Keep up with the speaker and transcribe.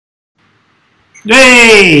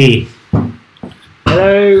Hey!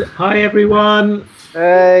 Hello, hi everyone.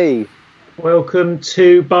 Hey. Welcome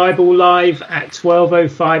to Bible Live at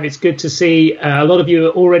 12:05. It's good to see a lot of you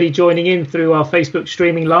are already joining in through our Facebook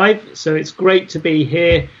streaming live. So it's great to be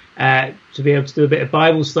here to be able to do a bit of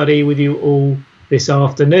Bible study with you all this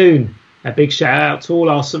afternoon. A big shout out to all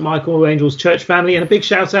our St. Michael Angels Church family, and a big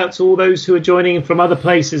shout out to all those who are joining in from other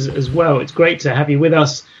places as well. It's great to have you with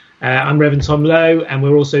us. I'm Reverend Tom Lowe, and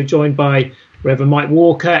we're also joined by Reverend Mike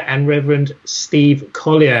Walker and Reverend Steve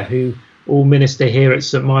Collier, who all minister here at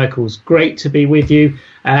St. Michael's. Great to be with you.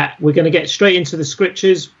 We're going to get straight into the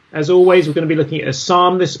scriptures. As always, we're going to be looking at a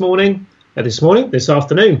psalm this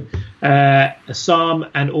afternoon, a psalm,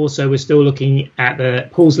 and also we're still looking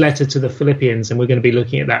at Paul's letter to the Philippians, and we're going to be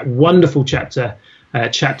looking at that wonderful chapter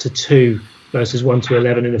 2, verses 1 to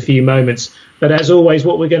 11 in a few moments. But as always,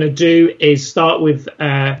 what we're going to do is start with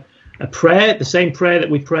a prayer, the same prayer that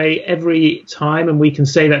we pray every time, and we can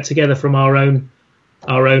say that together from our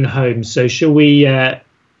own homes. So shall we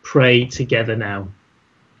pray together now?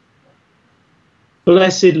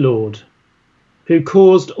 Blessed Lord, who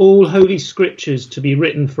caused all holy scriptures to be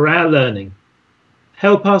written for our learning,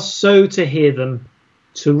 help us so to hear them,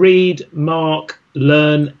 to read, mark,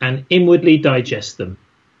 learn, and inwardly digest them,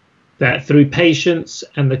 that through patience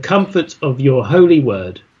and the comfort of your holy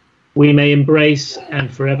word, we may embrace and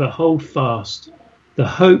forever hold fast the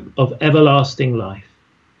hope of everlasting life,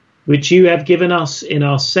 which you have given us in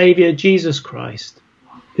our Saviour Jesus Christ,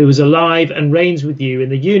 who is alive and reigns with you in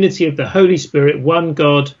the unity of the Holy Spirit, one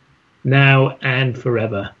God, now and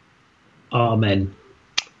forever. Amen.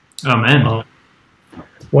 Amen.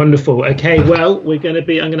 Wonderful. Okay, well, I'm going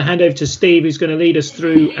to hand over to Steve, who's going to lead us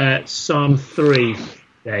through Psalm 3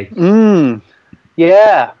 today.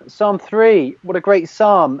 Yeah, Psalm 3. What a great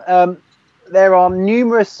psalm. There are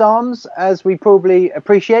numerous psalms, as we probably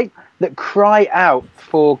appreciate, that cry out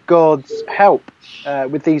for God's help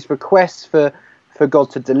with these requests for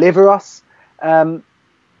God to deliver us.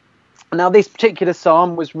 Now, this particular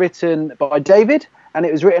psalm was written by David, and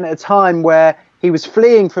it was written at a time where he was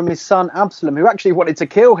fleeing from his son Absalom, who actually wanted to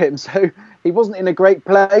kill him. So he wasn't in a great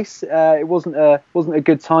place. It wasn't a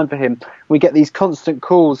good time for him. We get these constant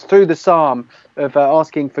calls through the psalm of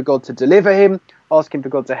asking for God to deliver him, asking for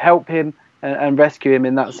God to help him and rescue him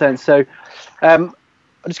in that sense. So I'm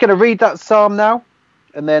just going to read that psalm now,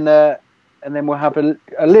 and then we'll have a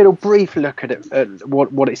little brief look at it, at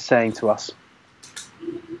what it's saying to us.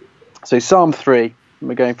 So Psalm 3,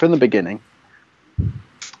 we're going from the beginning.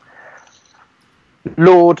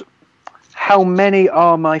 Lord, how many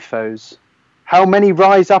are my foes? How many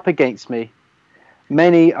rise up against me?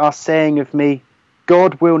 Many are saying of me,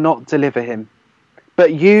 God will not deliver him.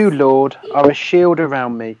 But you, Lord, are a shield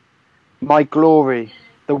around me, my glory,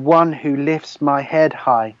 the one who lifts my head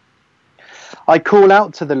high. I call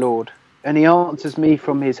out to the Lord, and he answers me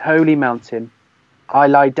from his holy mountain. I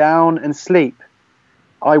lie down and sleep.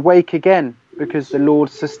 I wake again because the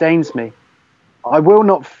Lord sustains me. I will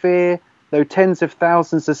not fear, though tens of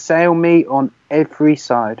thousands assail me on every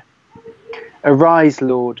side. Arise,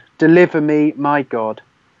 Lord, deliver me, my God.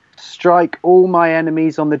 Strike all my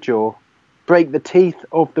enemies on the jaw. Break the teeth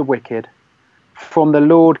of the wicked. From the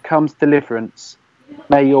Lord comes deliverance.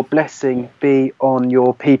 May your blessing be on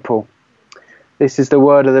your people. This is the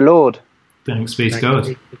word of the Lord. Thanks be to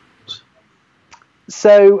God.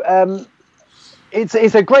 So it's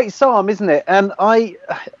a great psalm, isn't it? And I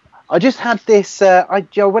just had this.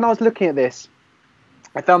 When I was looking at this,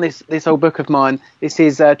 I found this old book of mine. This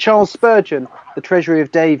is Charles Spurgeon, The Treasury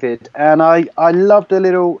of David, and I loved a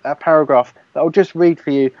little paragraph that I'll just read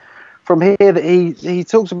for you from here that he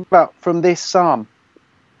talks about from this psalm.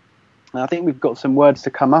 And I think we've got some words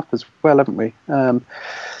to come up as well, haven't we?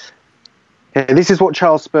 This is what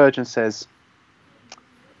Charles Spurgeon says.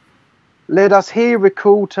 Let us here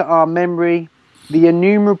recall to our memory the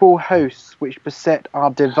innumerable hosts which beset our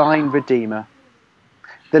divine Redeemer,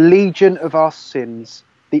 the legion of our sins,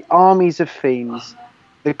 the armies of fiends,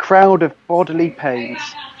 the crowd of bodily pains,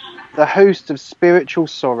 the host of spiritual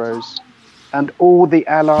sorrows, and all the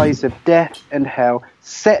allies of death and hell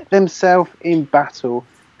set themselves in battle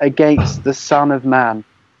against the Son of Man.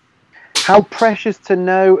 How precious to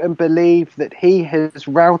know and believe that he has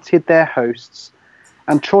routed their hosts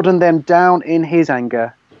and trodden them down in his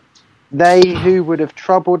anger. They who would have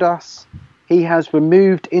troubled us, he has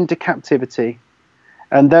removed into captivity,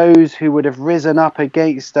 and those who would have risen up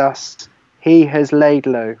against us, he has laid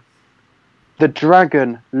low. The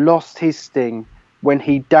dragon lost his sting when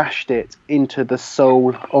he dashed it into the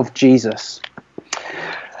soul of Jesus.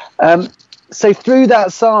 So through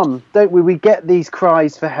that psalm, don't we get these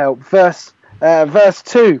cries for help. Verse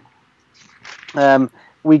 2.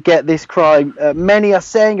 we get this cry, many are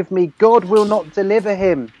saying of me, God will not deliver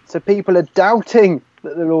him. So people are doubting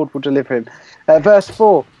that the Lord will deliver him. Verse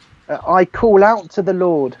 4, I call out to the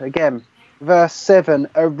Lord. Again, verse 7,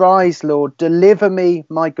 arise, Lord, deliver me,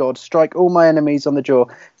 my God, strike all my enemies on the jaw,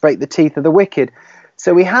 break the teeth of the wicked.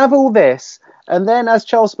 So we have all this. And then, as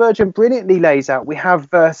Charles Spurgeon brilliantly lays out, we have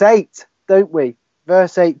verse 8, don't we?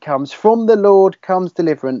 Verse 8 comes, from the Lord comes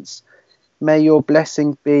deliverance. May your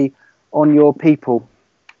blessing be on your people.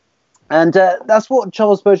 And that's what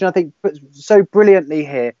Charles Spurgeon, I think, puts so brilliantly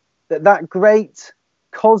here, that great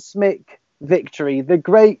cosmic victory, the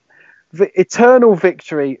great eternal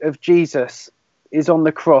victory of Jesus is on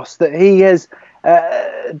the cross, that he has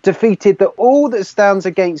defeated all that stands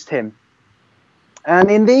against him.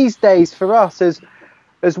 And in these days for us, as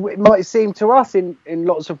it might seem to us in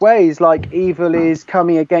lots of ways, like evil is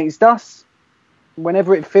coming against us,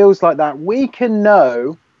 whenever it feels like that, we can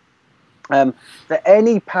know that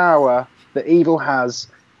any power that evil has,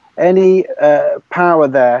 any power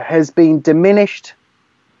there has been diminished.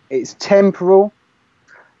 It's temporal.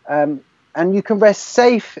 And you can rest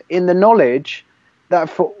safe in the knowledge that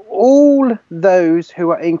for all those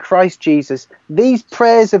who are in Christ Jesus, these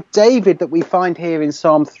prayers of David that we find here in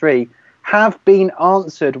Psalm 3 have been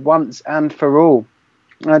answered once and for all.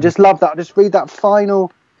 And I just love that. I just read that final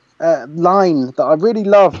line that I really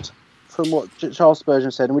loved from what Charles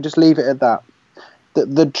Spurgeon said, and we just leave it at that.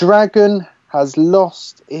 That the dragon has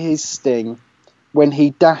lost his sting when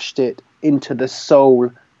he dashed it into the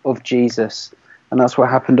soul of Jesus. And that's what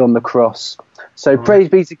happened on the cross. So praise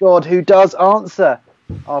be to God who does answer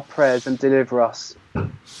our prayers and deliver us.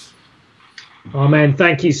 Amen.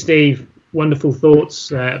 Thank you, Steve. Wonderful thoughts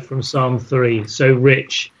from Psalm 3. So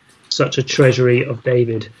rich, such a treasury of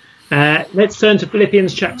David. Let's turn to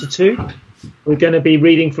Philippians chapter 2. We're going to be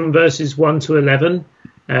reading from verses 1 to 11.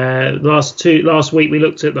 Last week we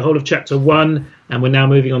looked at the whole of chapter 1, and we're now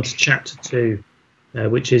moving on to chapter 2,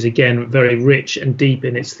 which is again very rich and deep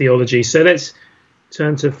in its theology. So let's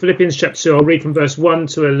turn to Philippians chapter 2. I'll read from verse 1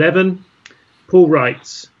 to 11. Paul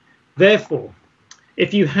writes, therefore,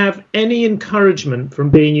 if you have any encouragement from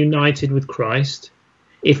being united with Christ,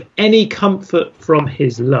 if any comfort from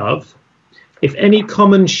his love, if any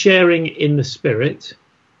common sharing in the Spirit,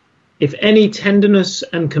 if any tenderness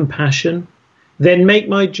and compassion, then make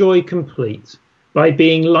my joy complete by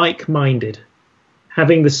being like-minded,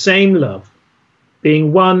 having the same love,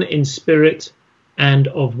 being one in spirit and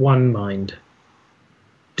of one mind.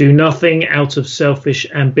 Do nothing out of selfish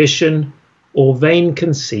ambition or vain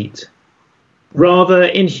conceit. Rather,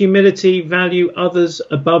 in humility, value others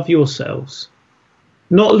above yourselves,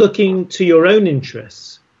 not looking to your own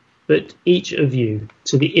interests, but each of you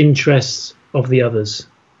to the interests of the others.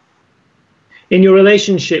 In your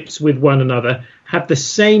relationships with one another, have the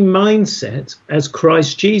same mindset as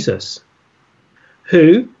Christ Jesus,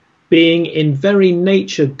 who, being in very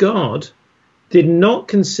nature God, did not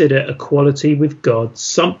consider equality with God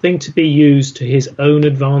something to be used to his own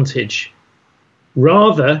advantage.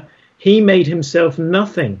 Rather, he made himself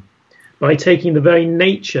nothing by taking the very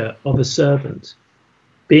nature of a servant,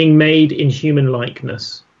 being made in human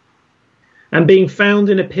likeness. And being found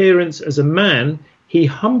in appearance as a man, he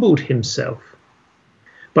humbled himself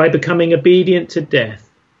by becoming obedient to death,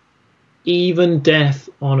 even death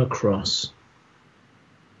on a cross.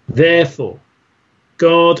 Therefore,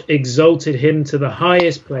 God exalted him to the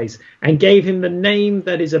highest place and gave him the name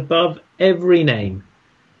that is above every name,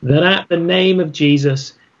 that at the name of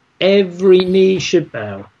Jesus every knee should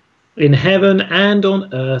bow, in heaven and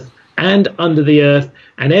on earth and under the earth,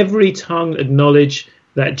 and every tongue acknowledge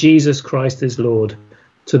that Jesus Christ is Lord,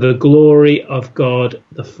 to the glory of God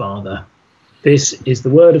the Father. This is the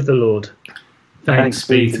word of the Lord. Thanks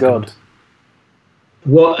be to God.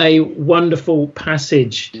 What a wonderful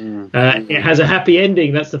passage. It has a happy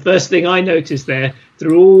ending. That's the first thing I noticed there.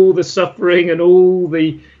 Through all the suffering and all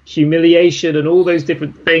the humiliation and all those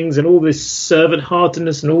different things and all this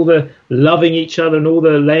servant-heartedness and all the loving each other and all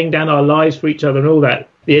the laying down our lives for each other and all that,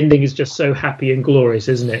 the ending is just so happy and glorious,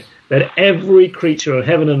 isn't it? That every creature of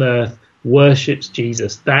heaven and earth worships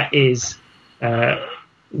Jesus. That is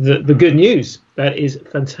the good news. That is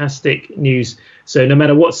fantastic news. So no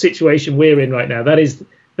matter what situation we're in right now, that is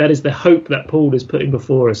the hope that Paul is putting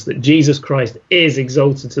before us, that Jesus Christ is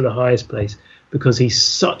exalted to the highest place because he's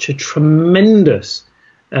such a tremendous,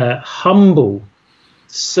 humble,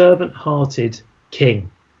 servant-hearted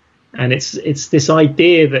king. And it's this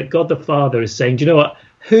idea that God the Father is saying, do you know what?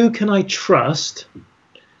 Who can I trust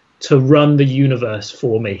to run the universe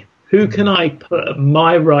for me? Who can I put at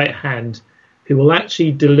my right hand who will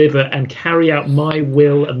actually deliver and carry out my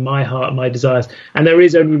will and my heart and my desires? And there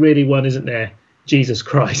is only really one, isn't there? Jesus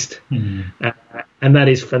Christ. And that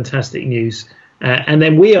is fantastic news. And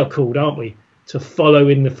then we are called, aren't we, to follow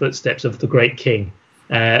in the footsteps of the great King,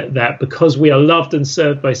 that because we are loved and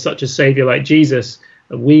served by such a Saviour like Jesus,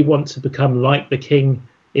 we want to become like the King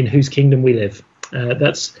in whose kingdom we live.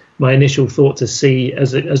 That's my initial thought to see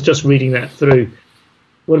as just reading that through.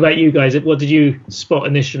 What about you guys? What did you spot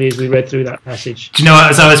initially as we read through that passage? Do you know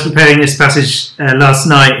what? As I was preparing this passage last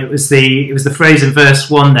night, it was the phrase in verse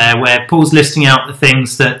 1 there where Paul's listing out the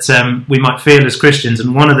things that we might feel as Christians,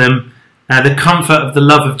 and one of them, the comfort of the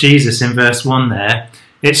love of Jesus in verse 1 there.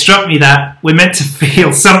 It struck me that we're meant to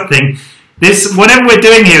feel something. Whatever we're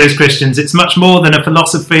doing here as Christians, it's much more than a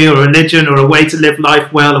philosophy or a religion or a way to live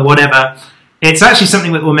life well or whatever. It's actually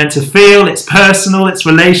something that we're meant to feel. It's personal, it's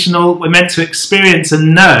relational. We're meant to experience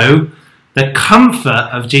and know the comfort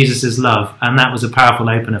of Jesus' love. And that was a powerful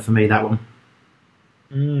opener for me, that one.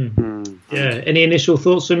 Yeah. Any initial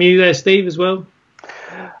thoughts from you there, Steve, as well?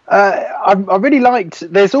 I really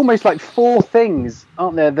liked, there's almost like four things,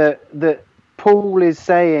 aren't there, that Paul is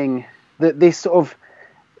saying that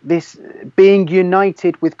this being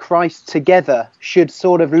united with Christ together should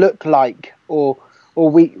sort of look like, or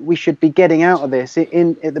we should be getting out of this. At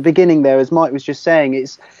the beginning there, as Mike was just saying,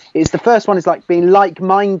 it's the first one is like being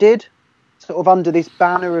like-minded, sort of under this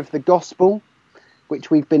banner of the gospel,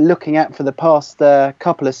 which we've been looking at for the past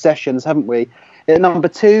couple of sessions, haven't we? Number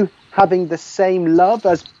two, having the same love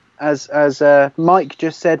as Mike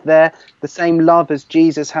just said there, the same love as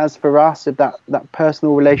Jesus has for us, of that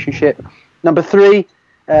personal relationship. Number three,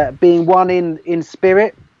 being one in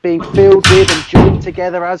spirit, being filled with and joined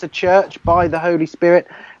together as a church by the Holy Spirit.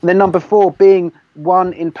 And then number four, being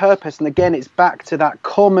one in purpose. And again, it's back to that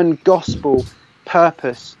common gospel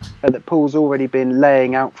purpose that Paul's already been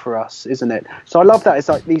laying out for us, isn't it? So I love that. It's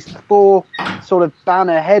like these four sort of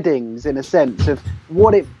banner headings, in a sense, of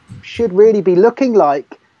what it should really be looking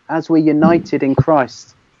like as we're united in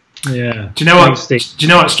Christ. Yeah. Do you know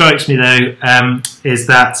what strikes me though, is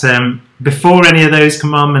that before any of those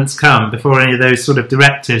commandments come, before any of those sort of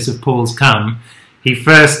directives of Paul's come, he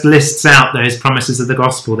first lists out those promises of the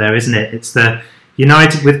gospel there, isn't it? It's the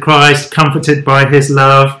united with Christ, comforted by his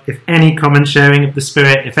love, if any common sharing of the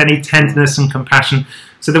Spirit, if any tenderness and compassion.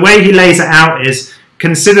 So the way he lays it out is,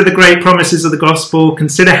 consider the great promises of the gospel,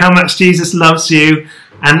 consider how much Jesus loves you,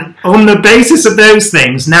 and on the basis of those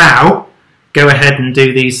things, now go ahead and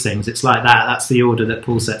do these things. It's like that. That's the order that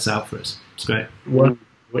Paul sets out for us. It's great. Well,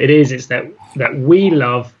 it's that we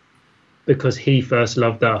love because he first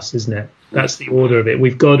loved us, isn't it? That's the order of it.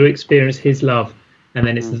 We've got to experience his love, and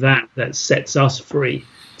then it's that sets us free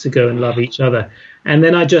to go and love each other. And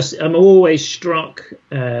then I'm always struck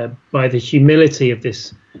by the humility of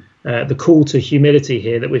this, the call to humility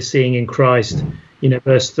here that we're seeing in Christ.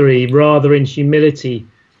 Verse 3, rather in humility,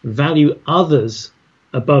 value others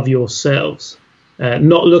above yourselves,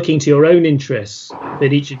 not looking to your own interests,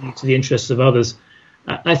 but each of you to the interests of others.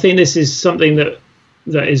 I think this is something that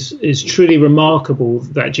is truly remarkable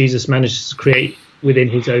that Jesus manages to create within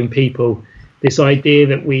his own people. This idea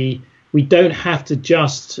that we don't have to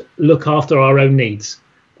just look after our own needs.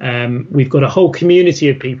 We've got a whole community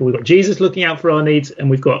of people. We've got Jesus looking out for our needs, and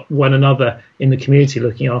we've got one another in the community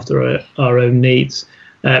looking after our own needs.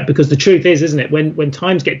 Because the truth is, isn't it, when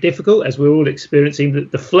times get difficult, as we're all experiencing,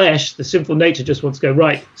 the flesh, the sinful nature just wants to go,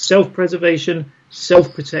 right, self-preservation,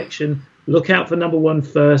 self-protection, look out for number one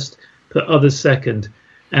first, put others second.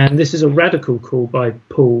 And this is a radical call by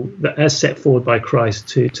Paul that as set forward by Christ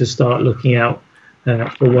to start looking out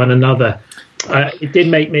for one another. It did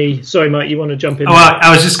make me... Sorry, Mike, you want to jump in? Oh,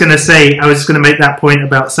 I was just going to make that point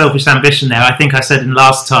about selfish ambition there. I think I said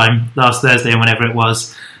last Thursday, and whenever it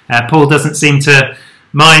was, Paul doesn't seem to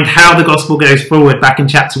mind how the gospel goes forward back in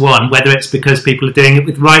chapter 1, whether it's because people are doing it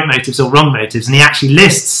with right motives or wrong motives. And he actually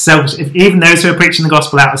lists even those who are preaching the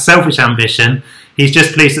gospel out of selfish ambition. He's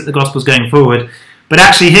just pleased that the gospel's going forward. But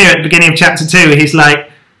actually here at the beginning of chapter 2, he's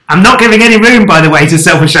like, I'm not giving any room, by the way, to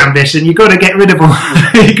selfish ambition. You've got to get rid of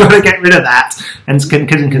that and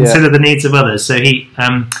consider the needs of others. So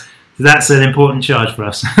that's an important charge for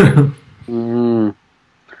us.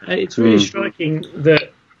 It's really striking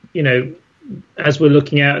that, as we're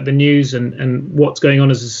looking out at the news and what's going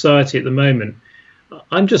on as a society at the moment,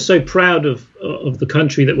 I'm just so proud of the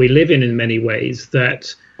country that we live in many ways,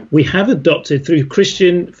 that we have adopted through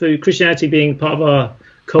Christianity being part of our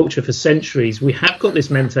culture for centuries. We have got this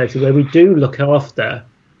mentality where we do look after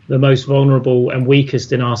the most vulnerable and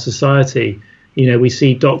weakest in our society. We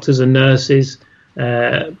see doctors and nurses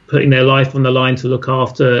putting their life on the line to look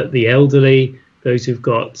after the elderly, those who've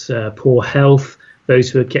got poor health, those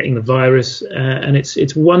who are getting the virus, and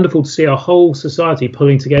it's wonderful to see our whole society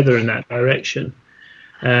pulling together in that direction.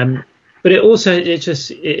 But it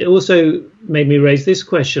also made me raise this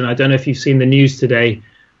question. I don't know if you've seen the news today,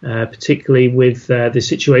 particularly with the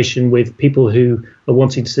situation with people who are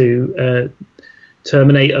wanting to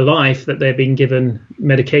terminate a life, that they're being given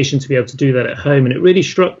medication to be able to do that at home. And it really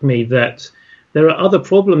struck me that there are other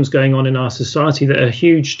problems going on in our society that are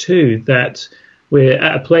huge too, that we're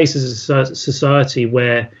at a place as a society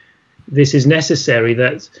where this is necessary,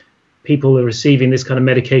 that people are receiving this kind of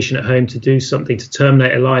medication at home to do something to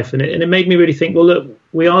terminate a life. And it made me really think, well, look,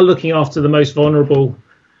 we are looking after the most vulnerable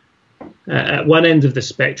at one end of the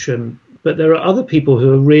spectrum, but there are other people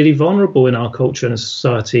who are really vulnerable in our culture and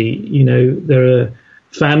society. You know, there are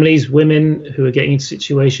families, women who are getting into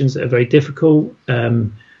situations that are very difficult,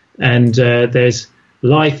 and there's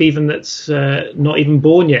life even that's not even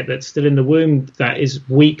born yet, that's still in the womb, that is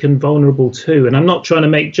weak and vulnerable too. And I'm not trying to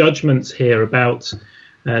make judgments here about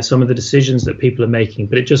some of the decisions that people are making,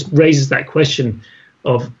 but it just raises that question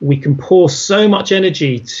of, we can pour so much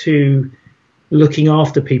energy to looking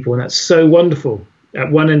after people, and that's so wonderful at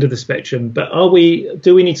one end of the spectrum, but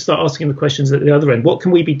do we need to start asking the questions at the other end? What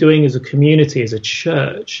can we be doing as a community, as a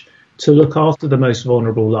church, to look after the most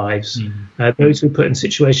vulnerable lives, those who are put in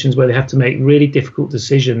situations where they have to make really difficult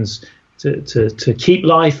decisions to keep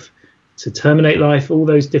life, to terminate life, all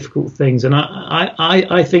those difficult things. And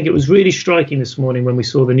I think it was really striking this morning when we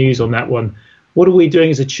saw the news on that one. What are we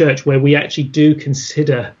doing as a church where we actually do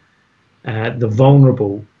consider the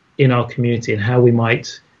vulnerable in our community, and how we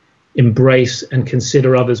might embrace and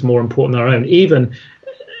consider others more important than our own? Even,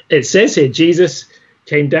 it says here, Jesus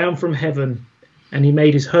came down from heaven and he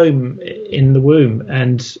made his home in the womb,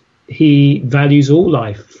 and he values all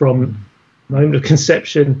life from the moment of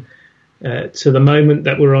conception to the moment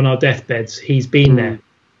that we're on our deathbeds. He's been there.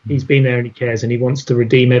 He's been there, and he cares, and he wants to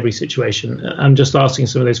redeem every situation. I'm just asking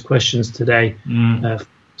some of those questions today.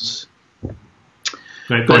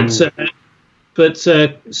 But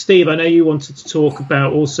Steve, I know you wanted to talk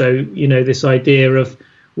about also, you know, this idea of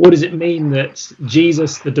what does it mean that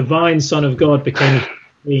Jesus, the divine Son of God, became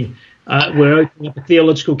a we're opening up a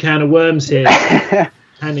theological can of worms here.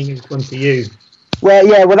 Handing this one to you.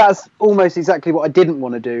 Well, that's almost exactly what I didn't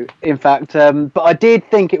want to do, in fact. But I did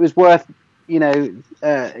think it was worth, giving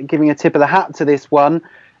a tip of the hat to this one,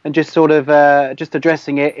 and just sort of just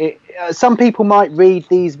addressing it. Some people might read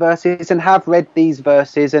these verses and have read these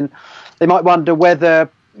verses, and they might wonder whether,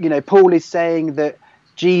 Paul is saying that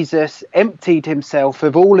Jesus emptied himself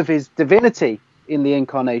of all of his divinity in the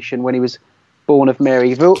incarnation when he was born of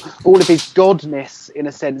Mary. All of his godness, in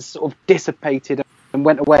a sense, sort of dissipated and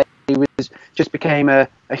went away. He just became a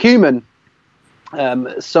human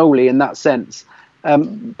solely in that sense.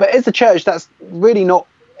 But as a church, that's really not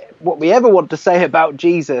what we ever want to say about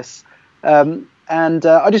Jesus. And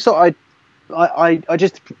I just thought I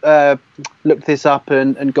just looked this up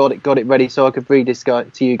and got it ready so I could read this to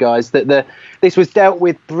you guys. That this was dealt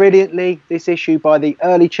with brilliantly, this issue, by the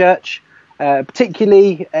early church,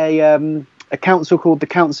 particularly a council called the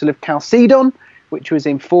Council of Chalcedon, which was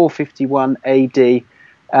in 451 AD,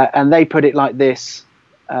 and they put it like this: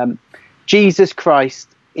 Jesus Christ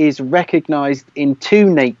is recognized in two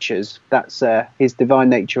natures. That's his divine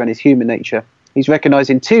nature and his human nature. He's recognized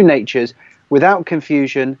in two natures, without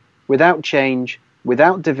confusion, without change,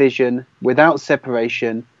 without division, without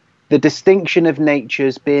separation, the distinction of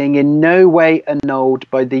natures being in no way annulled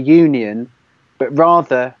by the union, but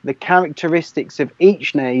rather the characteristics of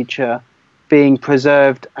each nature being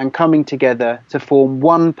preserved and coming together to form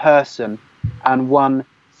one person and one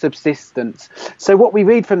subsistence. So what we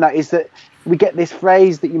read from that is that we get this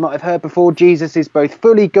phrase that you might have heard before: Jesus is both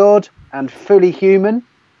fully God and fully human.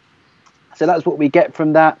 So that's what we get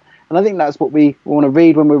from that, and I think that's what we want to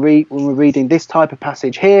read when we're reading this type of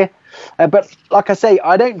passage here. But like I say,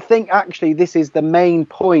 I don't think actually this is the main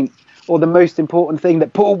point or the most important thing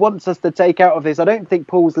that Paul wants us to take out of this. I don't think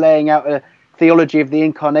Paul's laying out a theology of the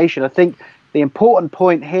incarnation. I think the important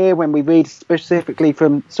point here, when we read specifically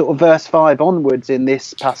from sort of verse 5 onwards in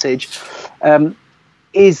this passage,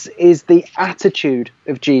 is the attitude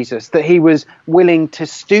of Jesus, that he was willing to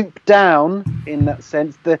stoop down, in that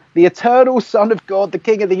sense. The eternal Son of God, the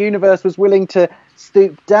King of the universe, was willing to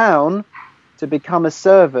stoop down to become a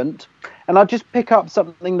servant. And I'll just pick up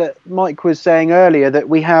something that Mike was saying earlier, that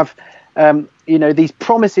we have these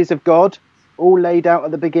promises of God all laid out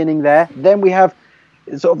at the beginning there. Then we have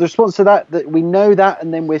sort of the response to that we know that,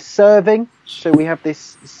 and then we're serving. So we have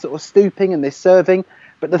this sort of stooping and this serving.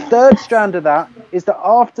 But the third strand of that is that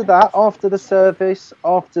after the service,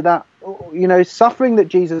 after that, suffering that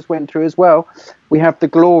Jesus went through as well, we have the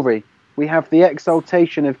glory. we have the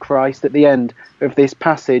exaltation of Christ at the end of this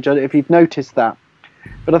passage. I don't know if you've noticed that.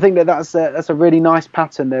 But I think that's a really nice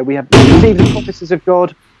pattern there. We receive the promises of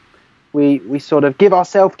God. We sort of give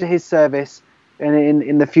ourselves to his service, and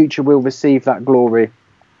in the future we'll receive that glory.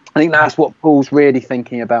 I think that's what Paul's really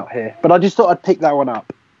thinking about here. But I just thought I'd pick that one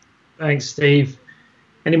up. Thanks, Steve.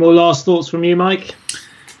 Any more last thoughts from you, Mike?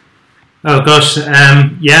 Oh gosh,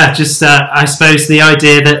 I suppose the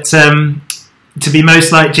idea that to be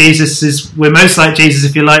most like Jesus we're most like Jesus,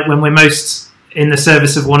 if you like, when we're most in the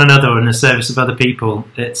service of one another or in the service of other people.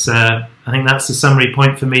 It's I think that's the summary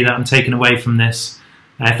point for me that I'm taking away from this.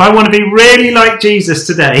 If I want to be really like Jesus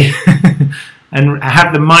today and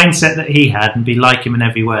have the mindset that he had and be like him in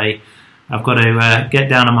every way, I've got to get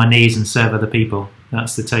down on my knees and serve other people.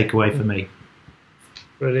 That's the takeaway for me.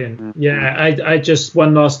 Brilliant. Yeah, I just,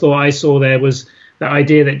 one last thought I saw there was the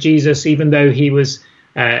idea that Jesus, even though he was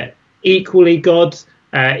equally God,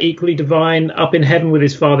 equally divine, up in heaven with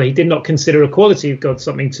his Father, he did not consider equality of God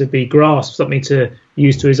something to be grasped, something to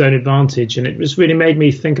use to his own advantage. And it just really made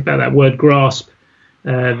me think about that word grasp,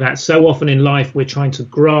 that so often in life we're trying to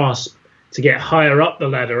grasp to get higher up the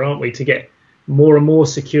ladder, aren't we? To get more and more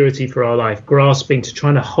security for our life, grasping to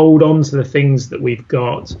trying to hold on to the things that we've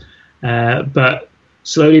got. But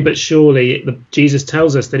slowly but surely, Jesus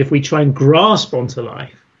tells us that if we try and grasp onto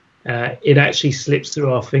life, it actually slips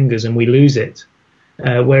through our fingers and we lose it.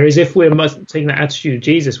 Whereas if we're taking that attitude of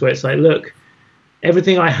Jesus, where it's like, look,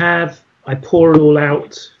 everything I have, I pour it all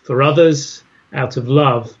out for others out of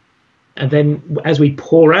love. And then as we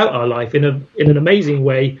pour out our life in an amazing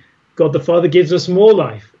way, God the Father gives us more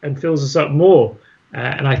life and fills us up more.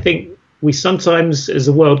 And I think we sometimes, as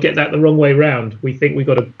a world, get that the wrong way round. We think we've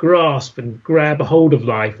got to grasp and grab a hold of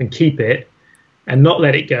life and keep it and not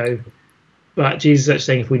let it go. But Jesus is actually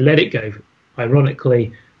saying if we let it go,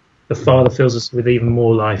 ironically, the Father fills us with even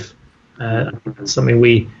more life. That's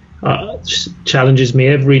something challenges me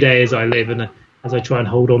every day as I live and as I try and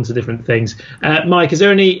hold on to different things. Mike, is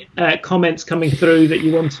there any comments coming through that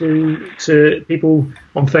you want to people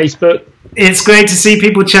on Facebook? It's great to see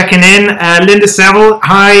people checking in. Linda Saville,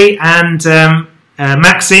 hi, and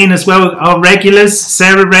Maxine as well, our regulars.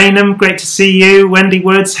 Sarah Raynham, great to see you. Wendy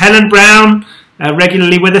Woods, Helen Brown,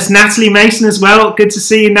 regularly with us. Natalie Mason as well, good to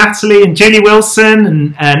see you, Natalie, and Julie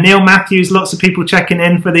Wilson and Neil Matthews. Lots of people checking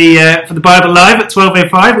in for the Bible Live at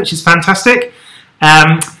 12:05, which is fantastic.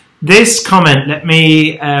 This comment,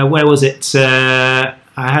 where was it?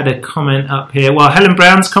 I had a comment up here. Well, Helen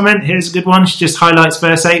Brown's comment, here's a good one. She just highlights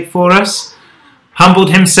verse 8 for us.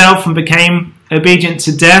 Humbled himself and became obedient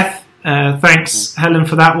to death. Thanks, Helen,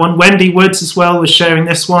 for that one. Wendy Woods as well was sharing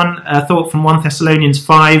this one. A thought from 1 Thessalonians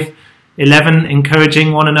 5:11,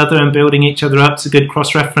 encouraging one another and building each other up. It's a good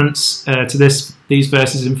cross-reference to these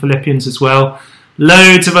verses in Philippians as well.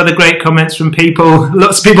 Loads of other great comments from people.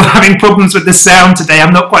 Lots of people having problems with the sound today.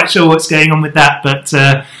 I'm not quite sure what's going on with that, but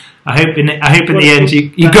I hope in the end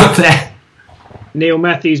you got there. Neil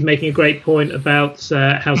Matthews making a great point about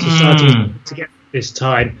how society is together this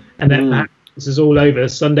time, and that this is all over.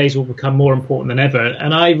 Sundays will become more important than ever,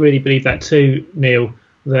 and I really believe that too, Neil.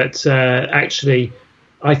 That actually,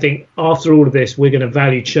 I think after all of this, we're going to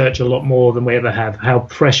value church a lot more than we ever have. How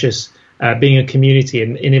precious being a community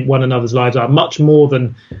and in one another's lives are, much more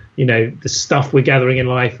than the stuff we're gathering in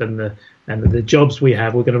life and the jobs we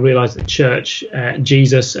have. We're going to realise that church,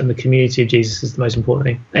 Jesus, and the community of Jesus is the most important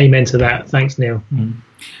thing. Amen to that. Thanks, Neil.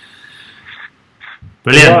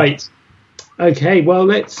 Brilliant. Right. Okay. Well,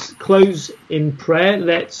 let's close in prayer.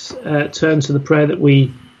 Let's turn to the prayer that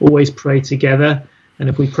we always pray together. And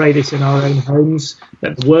if we pray this in our own homes,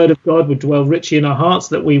 that the Word of God would dwell richly in our hearts,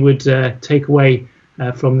 that we would take away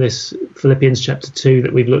from this Philippians chapter 2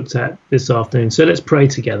 that we've looked at this afternoon. So let's pray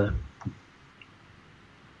together.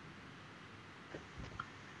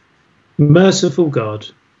 Merciful God,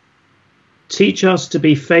 teach us to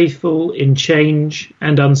be faithful in change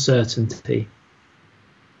and uncertainty,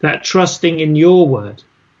 that trusting in your word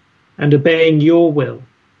and obeying your will,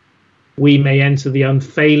 we may enter the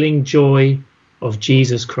unfailing joy of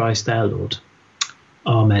Jesus Christ our Lord.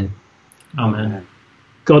 Amen. Amen.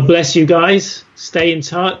 God bless you guys. Stay in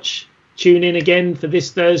touch. Tune in again for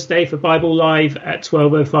this Thursday for Bible Live at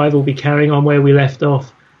 12:05. We'll be carrying on where we left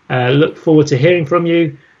off. Look forward to hearing from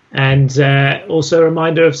you. And also a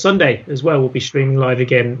reminder of Sunday as well. We'll be streaming live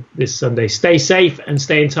again this Sunday. Stay safe and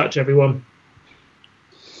stay in touch, everyone.